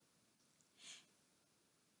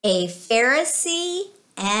A Pharisee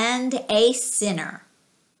and a Sinner.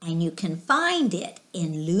 And you can find it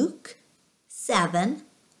in Luke 7,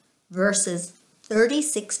 verses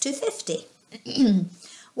 36 to 50.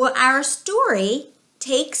 Well, our story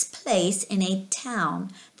takes place in a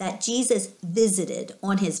town that Jesus visited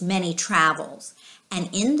on his many travels. And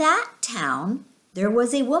in that town, there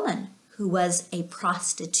was a woman who was a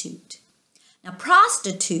prostitute. Now,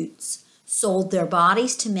 prostitutes sold their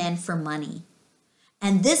bodies to men for money.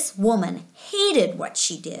 And this woman hated what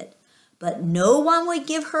she did, but no one would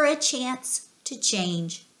give her a chance to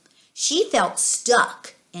change. She felt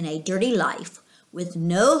stuck in a dirty life with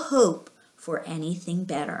no hope for anything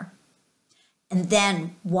better. And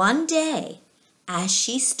then one day, as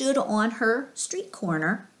she stood on her street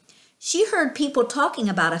corner, she heard people talking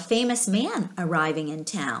about a famous man arriving in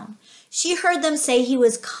town. She heard them say he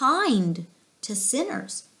was kind to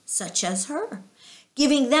sinners such as her,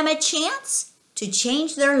 giving them a chance to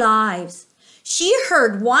change their lives. She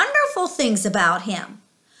heard wonderful things about him,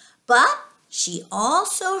 but she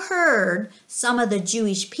also heard some of the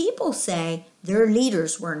Jewish people say their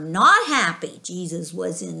leaders were not happy Jesus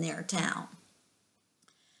was in their town.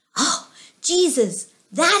 Oh, Jesus,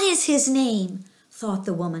 that is his name, thought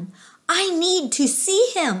the woman. I need to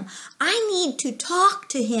see him. I need to talk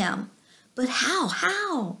to him. But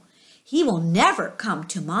how? He will never come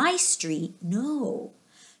to my street. No.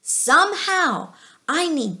 Somehow I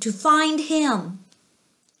need to find him.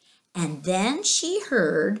 And then she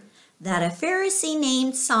heard that a Pharisee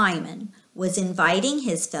named Simon was inviting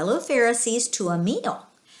his fellow Pharisees to a meal,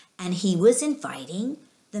 and he was inviting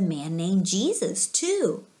the man named Jesus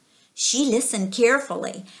too. She listened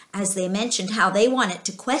carefully as they mentioned how they wanted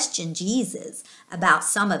to question Jesus about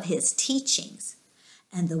some of his teachings.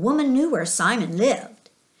 And the woman knew where Simon lived,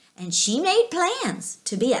 and she made plans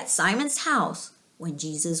to be at Simon's house when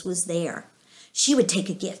Jesus was there. She would take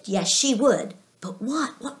a gift. Yes, she would. But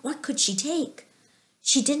what? What could she take?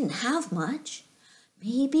 She didn't have much.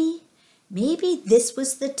 Maybe this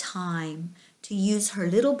was the time to use her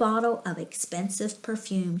little bottle of expensive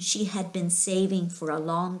perfume she had been saving for a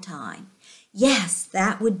long time. Yes,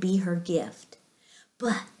 that would be her gift.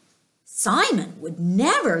 But Simon would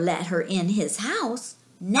never let her in his house.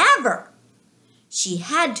 Never. She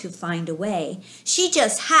had to find a way. She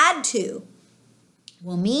just had to.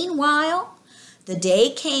 Well, meanwhile, the day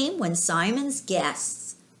came when Simon's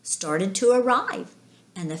guests started to arrive.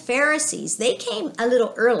 And the Pharisees, they came a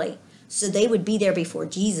little early, so they would be there before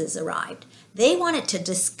Jesus arrived. They wanted to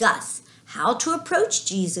discuss how to approach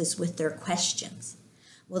Jesus with their questions.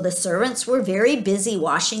 Well, the servants were very busy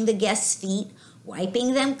washing the guests' feet,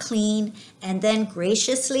 wiping them clean, and then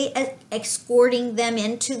graciously escorting them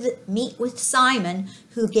into the meet with Simon,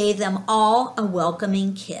 who gave them all a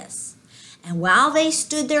welcoming kiss. And while they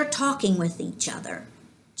stood there talking with each other,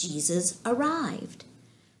 Jesus arrived.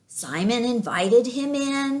 Simon invited him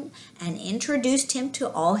in and introduced him to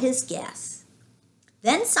all his guests.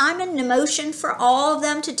 Then Simon motioned for all of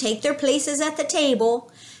them to take their places at the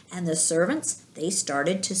table, and the servants, they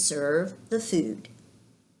started to serve the food.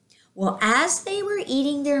 Well, as they were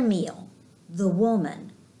eating their meal, the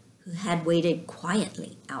woman, who had waited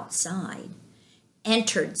quietly outside,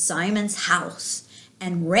 entered Simon's house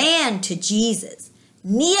and ran to Jesus,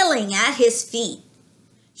 kneeling at his feet.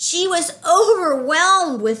 She was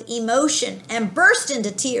overwhelmed with emotion and burst into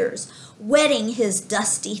tears, wetting his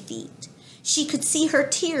dusty feet. She could see her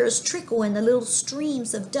tears trickle in the little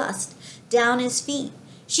streams of dust down his feet.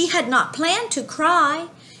 She had not planned to cry.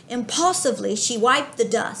 Impulsively, she wiped the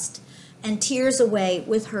dust and tears away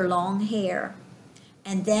with her long hair.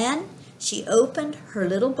 And then she opened her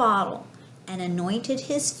little bottle and anointed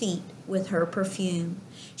his feet with her perfume.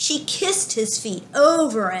 She kissed his feet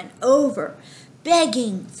over and over,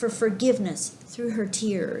 begging for forgiveness through her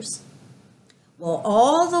tears. Well,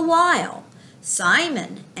 all the while,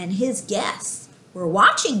 Simon and his guests were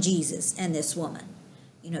watching Jesus and this woman.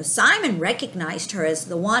 You know, Simon recognized her as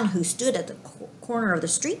the one who stood at the corner of the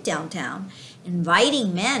street downtown,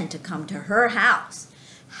 inviting men to come to her house.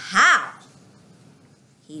 How?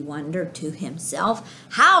 He wondered to himself,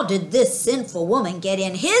 how did this sinful woman get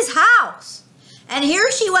in his house? And here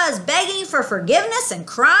she was begging for forgiveness and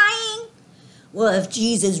crying. Well, if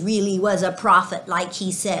Jesus really was a prophet, like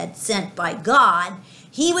he said, sent by God,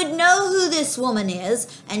 he would know who this woman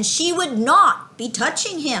is, and she would not be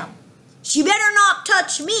touching him. She better not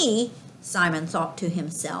touch me, Simon thought to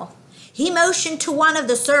himself. He motioned to one of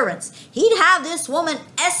the servants. He'd have this woman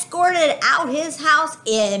escorted out his house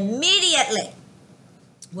immediately.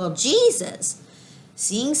 Well, Jesus,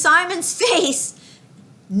 seeing Simon's face,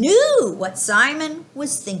 knew what Simon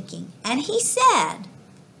was thinking, and he said,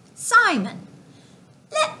 Simon,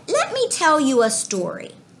 let tell you a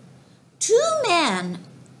story. 2 men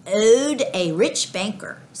owed a rich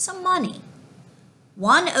banker some money.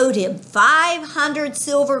 One owed him 500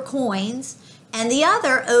 silver coins, and the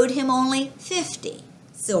other owed him only 50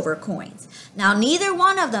 silver coins. Now, neither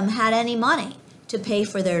one of them had any money to pay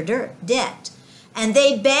for their debt, and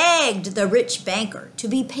they begged the rich banker to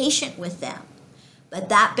be patient with them. But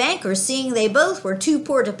that banker, seeing they both were too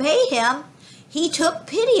poor to pay him, he took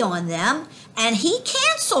pity on them, and he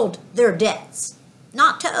canceled their debts,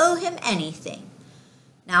 not to owe him anything.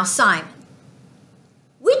 Now, Simon,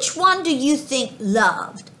 which one do you think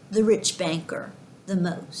loved the rich banker the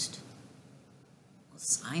most? Well,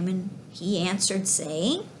 Simon, he answered,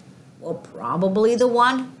 saying, well, probably the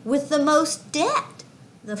one with the most debt,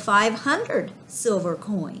 the 500 silver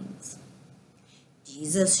coins.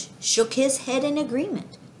 Jesus shook his head in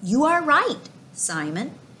agreement. You are right,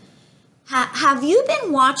 Simon. Have you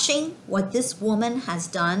been watching what this woman has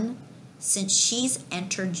done since she's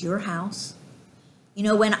entered your house? You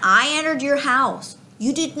know, when I entered your house,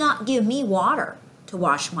 you did not give me water to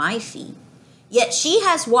wash my feet. Yet she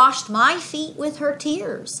has washed my feet with her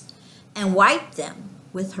tears and wiped them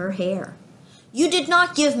with her hair. You did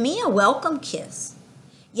not give me a welcome kiss.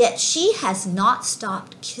 Yet she has not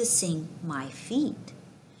stopped kissing my feet.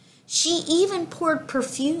 She even poured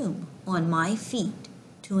perfume on my feet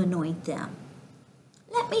to anoint them.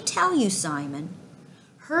 Let me tell you, Simon,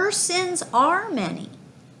 her sins are many,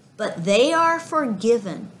 but they are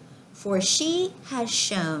forgiven, for she has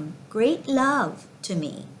shown great love to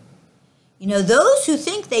me. You know, those who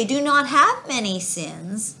think they do not have many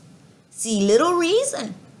sins see little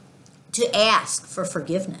reason to ask for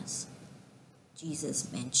forgiveness, Jesus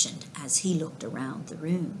mentioned as he looked around the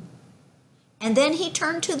room. And then he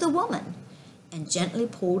turned to the woman and gently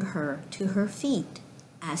pulled her to her feet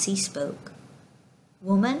as he spoke.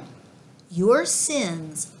 Woman, your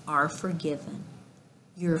sins are forgiven.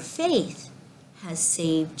 Your faith has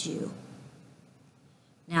saved you.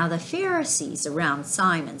 Now the Pharisees around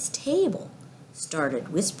Simon's table started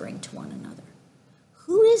whispering to one another.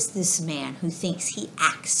 Who is this man who thinks he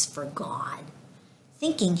acts for God?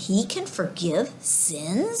 Thinking he can forgive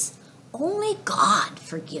sins? Only God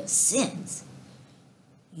forgives sins.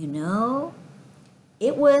 You know,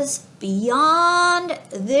 it was beyond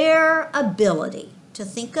their ability to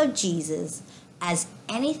think of Jesus as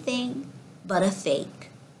anything but a fake.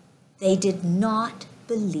 They did not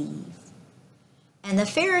believe. And the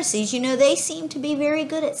Pharisees, you know, they seemed to be very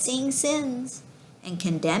good at seeing sins and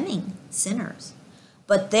condemning sinners.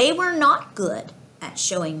 But they were not good at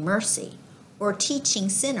showing mercy or teaching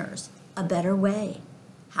sinners a better way,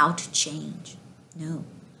 how to change. No,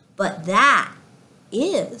 but that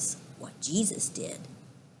is what Jesus did.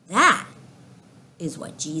 That is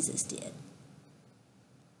what Jesus did.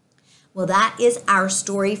 Well, that is our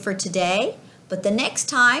story for today. But the next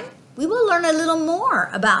time, we will learn a little more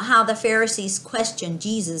about how the Pharisees questioned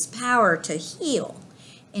Jesus' power to heal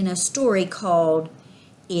in a story called,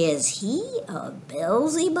 Is He a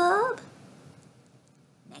Beelzebub?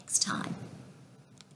 Next time.